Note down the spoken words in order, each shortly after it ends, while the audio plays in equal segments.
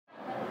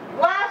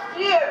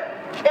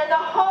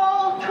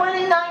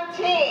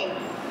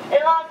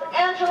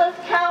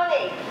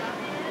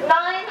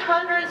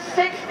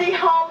160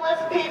 homeless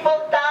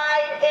people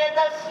died in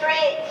the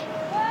street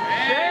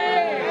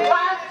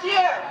last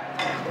year.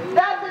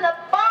 That's an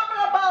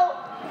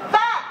abominable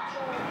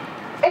fact.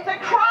 It's a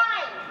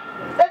crime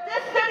that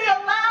this city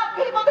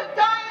allowed people to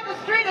die in the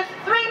street. It's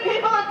 3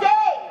 people a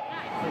day.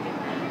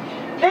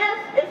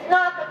 This is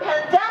not the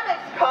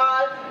pandemic's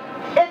cause,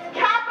 it's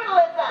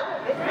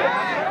capitalism.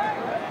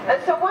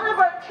 And so one of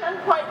our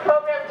 10-point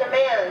program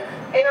demands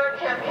in our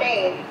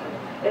campaign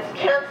is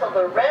cancel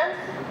the rents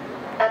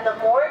and the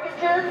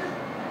mortgages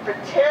for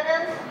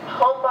tenants,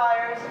 home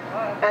buyers,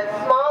 and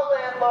small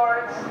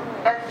landlords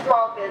and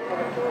small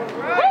businesses.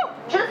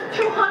 Just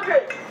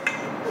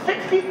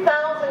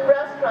 260,000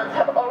 restaurants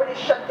have already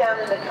shut down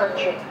in the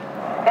country,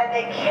 and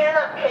they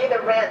cannot pay the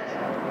rent.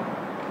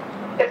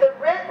 If the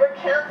rent were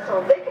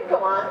canceled, they could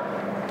go on.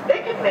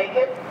 They could make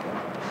it,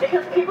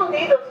 because people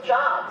need those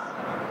jobs.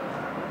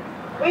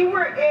 We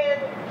were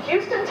in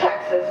Houston,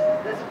 Texas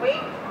this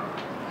week,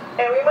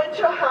 and we went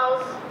to a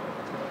house,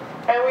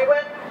 and we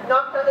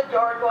knocked on the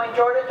door, going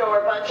door to door.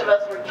 A bunch of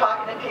us were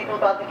talking to people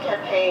about the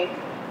campaign,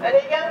 and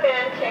a young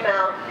man came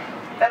out,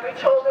 and we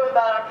told him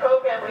about our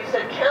program. We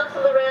said,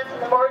 cancel the rents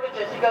and the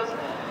mortgages. He goes,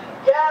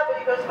 yeah,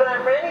 but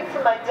I'm renting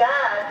from my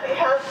dad. He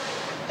has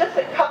just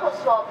a couple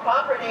small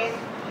properties.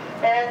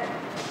 And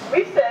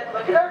we said,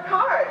 look at our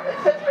card. It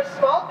says for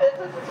small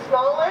business and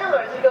small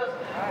landlords. He goes,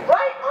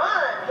 right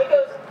on. He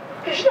goes,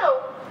 because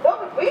what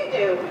would we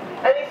do?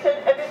 And he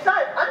said, and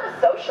besides, I'm a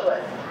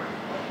socialist.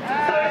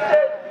 So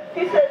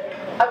he said,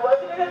 I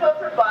wasn't going to vote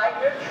for Biden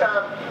or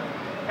Trump,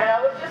 and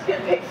I was just going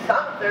to pick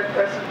some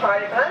third-person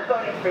party, but I'm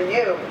voting for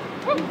you.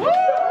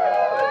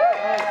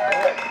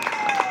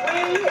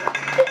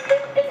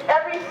 In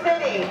every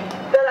city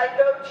that I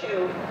go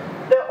to,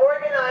 the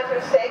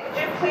organizers say, could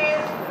you please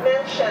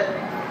mention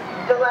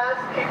the last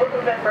people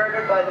who've been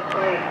murdered by the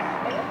police?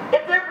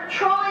 If they're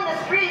patrolling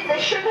the streets, they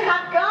shouldn't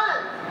have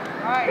guns,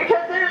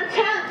 because their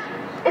intent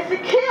is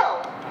to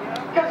kill.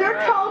 Because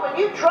they're told when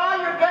you draw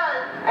your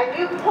gun and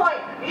you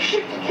point, you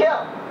shoot to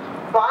kill.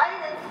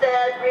 Biden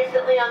said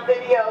recently on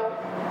video,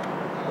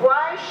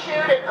 why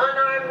shoot an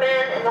unarmed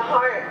man in the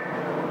heart?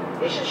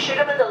 You should shoot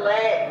him in the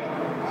leg.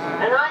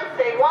 And I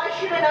say, why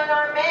shoot an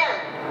unarmed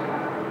man?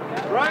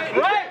 Right.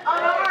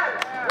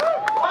 Unarmed.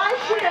 Why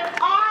shoot an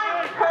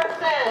armed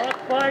person?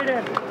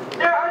 Biden.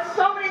 There are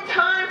so many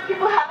times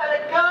people have had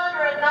a gun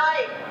or a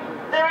knife.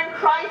 They're in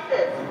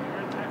crisis.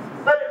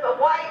 But if a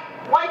white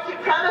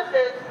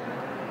supremacist,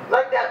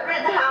 like that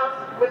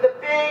Rittenhouse with a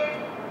big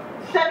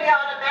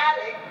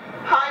semi-automatic,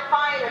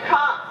 high-fiving the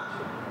cops,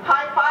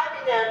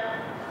 high-fiving them,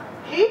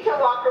 he can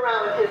walk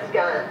around with his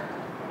gun.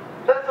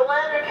 But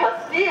Philander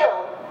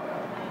Castile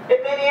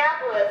in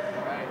Minneapolis,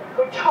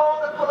 who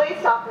told the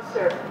police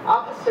officer,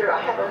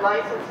 I have a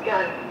licensed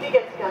gun, he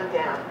gets gunned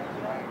down.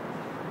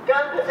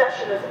 Gun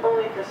possession is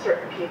only for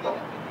certain people.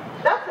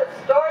 That's the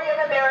story of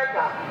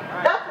America.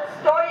 That's the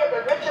story of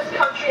the richest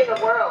country in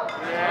the world.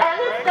 And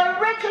it's the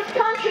richest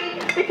country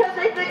because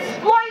they've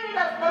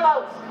exploited us the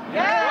most.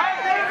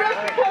 They're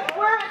rich because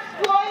we're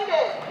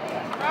exploited.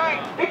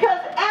 Because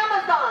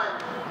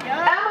Amazon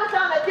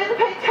that didn't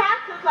pay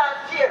taxes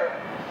last year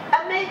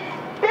and made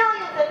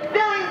billions and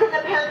billions in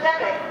the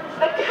pandemic.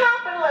 The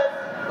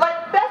capitalists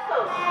like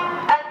Bezos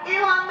and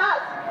Elon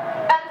Musk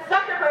and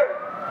Zuckerberg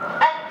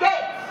and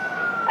Gates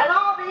and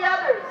all the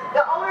others,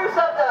 the owners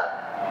of the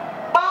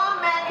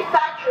bomb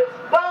manufacturers,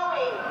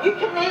 Boeing, you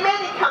can name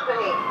any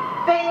company,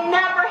 they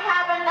never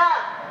have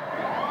enough.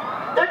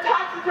 Their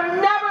taxes are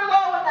never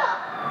low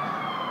enough.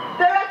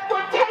 Their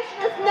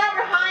exploitation is never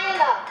high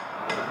enough.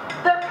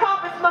 Their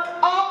profits must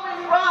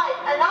always rise,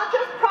 and not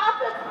just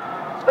profits,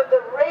 but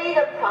the rate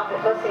of profit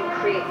must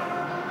increase.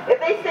 If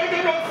they say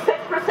they made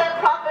 6%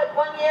 profit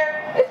one year,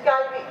 it's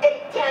got to be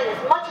 8, 10, as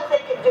much as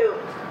they can do.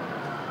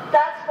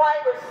 That's why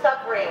we're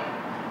suffering,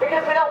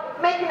 because we don't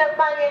make enough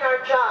money in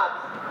our jobs.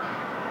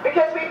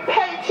 Because we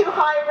pay too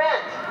high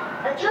rent.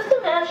 And just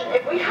imagine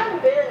if we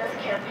hadn't been in this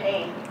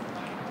campaign.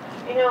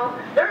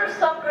 There are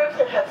some groups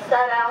that have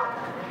sat out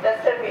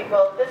that said,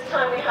 well, this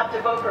time we have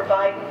to vote for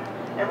Biden.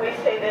 And we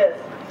say this,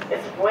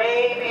 it's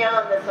way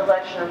beyond this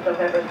election of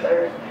November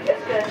 3rd.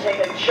 It's going to take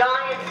a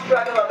giant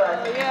struggle of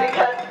us.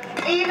 Because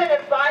even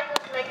if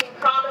Biden's making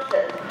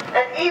promises,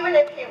 and even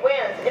if he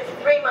wins, it's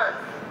 3 months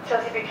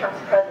till he becomes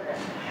president.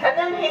 And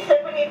then he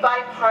said we need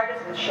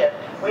bipartisanship.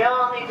 We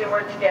all need to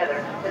work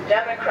together, the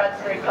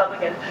Democrats and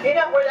Republicans. You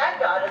know where that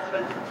got us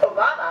with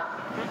Obama.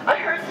 I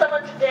heard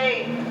someone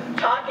today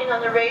talking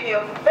on the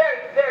radio,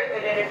 very, very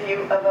good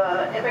interview of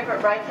an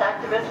immigrant rights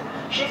activist.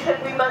 She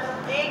said we must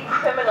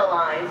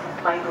decriminalize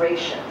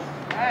migration.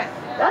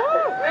 That's a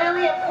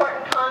really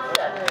important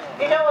concept.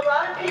 A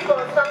lot of people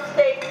in some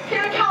states,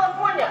 here in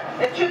California,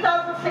 in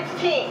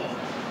 2016,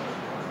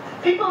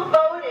 people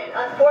voted,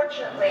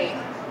 unfortunately,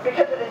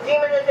 because of the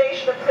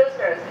demonization of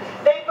prisoners.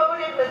 They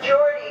voted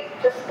majority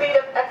to speed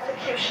up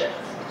executions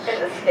in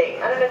the state.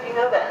 I don't know if you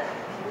know that.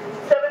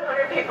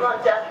 700 people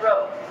on death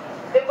row.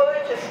 They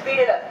voted to speed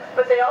it up,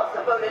 but they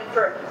also voted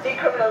for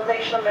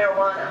decriminalization of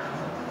marijuana.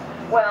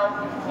 Well,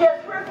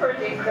 yes, we're for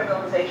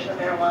decriminalization of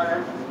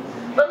marijuana,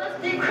 but let's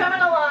decriminalize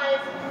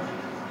decriminalize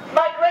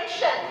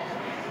migration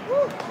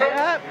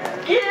and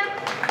give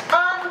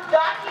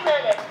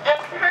undocumented and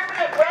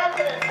permanent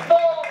residents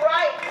full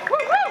rights.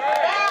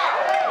 Now,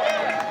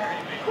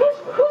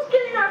 who's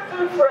getting our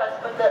food for us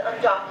but the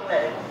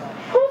undocumented?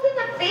 Who's in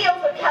the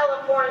fields of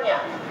California?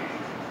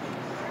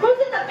 Who's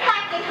in the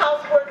packing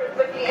house workers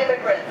with the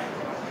immigrants?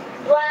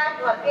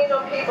 Black,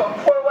 Latino people,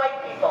 poor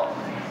white people.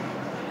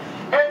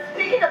 And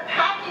speaking of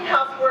packing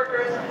house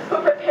workers who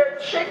prepared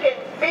chicken,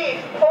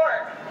 beef,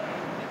 pork,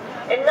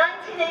 in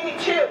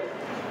 1982,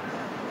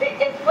 the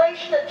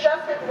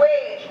inflation-adjusted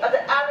wage of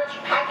the average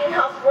packing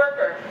house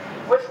worker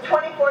was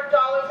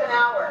 $24 an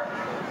hour.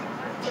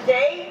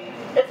 Today,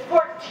 it's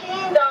 $14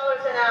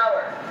 an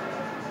hour.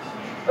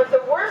 But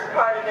the worst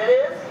part of it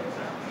is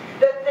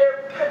that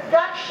their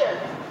production,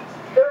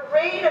 the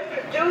rate of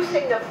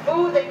producing the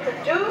food they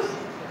produce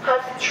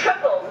has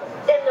tripled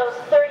in those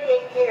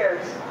 38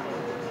 years.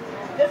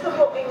 This is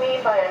what we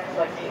mean by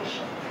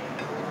exploitation.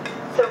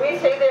 So we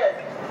say this: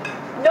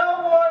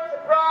 no wars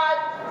abroad,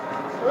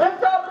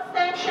 lift all the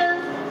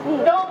sanctions,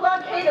 no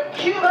blockade of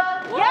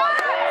Cuba,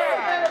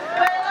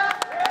 Venezuela,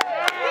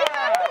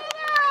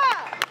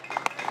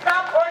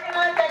 stop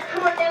organizing that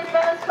coup against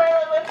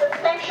Venezuela, lift the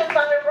sanctions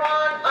on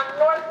Iran, on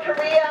North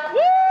Korea, on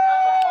the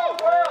whole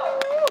world.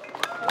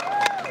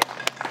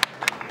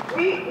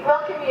 We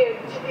welcome you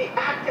to be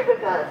active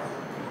with us.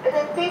 And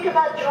then think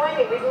about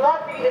joining. We'd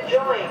love for you to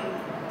join.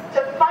 To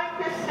fight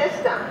this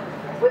system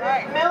with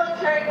its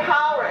military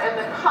power and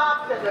the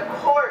cops and the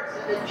courts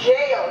and the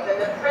jails and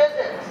the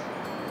prisons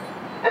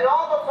and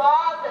all the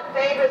laws that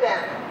favor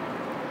them.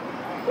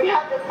 We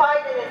have to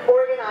fight in an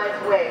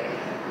organized way.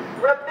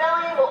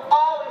 Rebellion will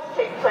always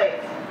take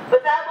place, but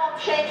that won't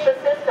change the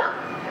system.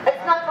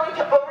 It's not going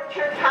to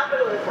overturn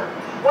capitalism.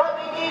 What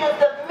we need is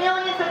the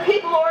millions of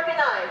people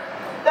organized,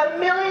 the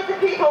millions of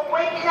people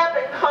waking up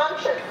in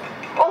conscience.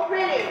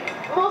 Already,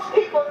 most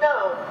people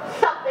know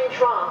something's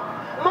wrong.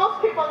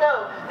 Most people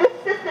know this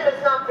system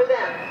is not for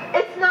them.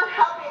 It's not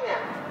helping them.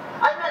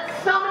 I've met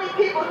so many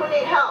people who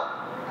need help.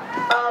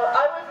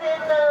 I was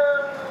in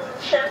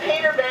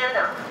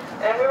Champaign-Urbana,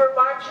 and we were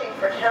marching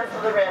for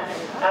Cancel the Rent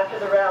after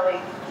the rally.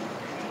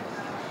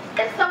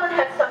 And someone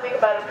had something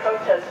about a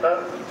protest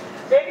vote.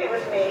 Maybe it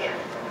was me.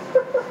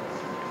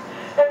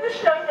 And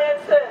this young man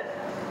said,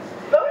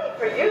 voting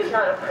for you is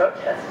not a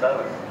protest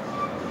vote.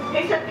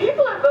 He said,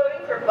 people are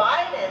voting for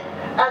Biden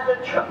as a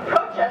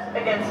protest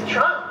against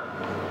Trump.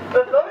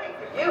 But voting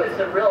for you is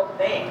the real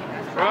thing.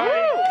 Right.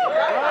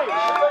 That's how you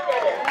should look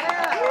at it.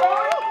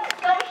 Voting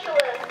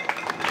socialist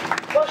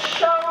will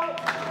show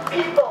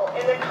people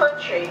in the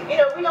country, you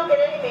know, we don't get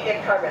any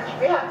media coverage.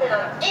 We haven't been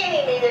on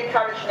any media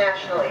coverage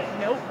nationally.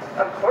 Nope.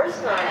 Of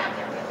course not.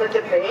 The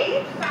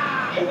debate?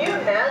 Can you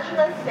imagine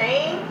us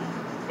saying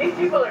these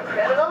people are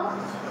criminals?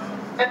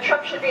 And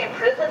Trump should be in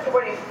prison for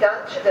what he's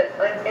done to the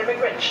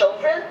immigrant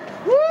children?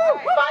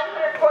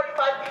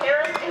 545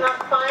 parents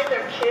cannot find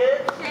their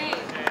kids.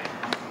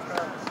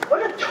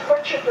 What a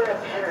torture for a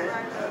parent.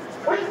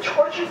 What a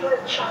torture for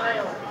a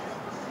child.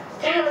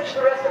 Damage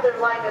the rest of their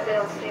life if they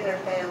don't see their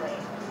family.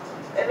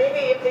 And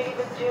maybe if they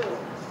even do.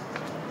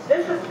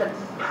 This is the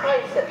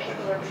price that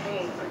people are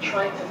paying for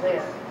trying to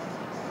live.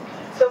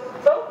 So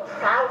vote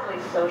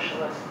proudly,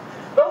 socialists.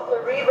 Vote La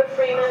Riva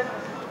Freeman.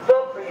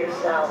 Vote for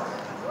yourselves.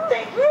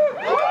 Thank you.